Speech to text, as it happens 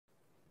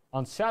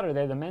On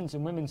Saturday, the men's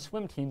and women's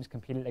swim teams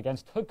competed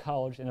against Hood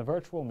College in a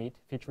virtual meet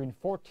featuring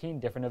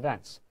 14 different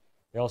events.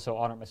 They also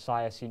honored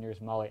Messiah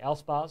seniors Molly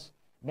Elspaz,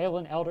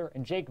 Malin Elder,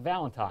 and Jake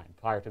Valentine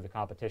prior to the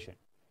competition.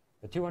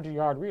 The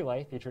 200-yard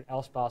relay featured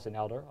Elspaz and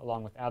Elder,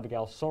 along with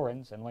Abigail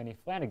Sorens and Lainey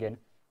Flanagan,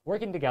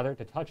 working together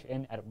to touch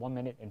in at 1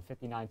 minute and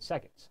 59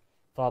 seconds,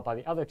 followed by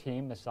the other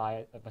team,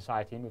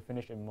 Messiah team, who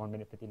finished in 1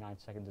 minute 59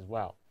 seconds as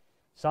well.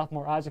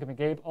 Sophomore Isaac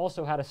McGabe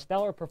also had a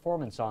stellar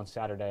performance on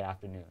Saturday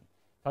afternoon,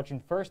 touching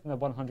first in the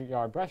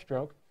 100-yard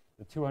breaststroke,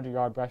 the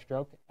 200-yard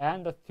breaststroke,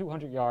 and the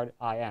 200-yard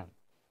IM.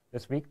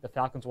 This week, the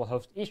Falcons will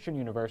host Eastern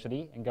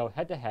University and go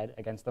head-to-head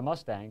against the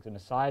Mustangs in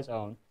Messiah's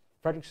own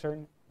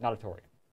Frederickson Natatorium.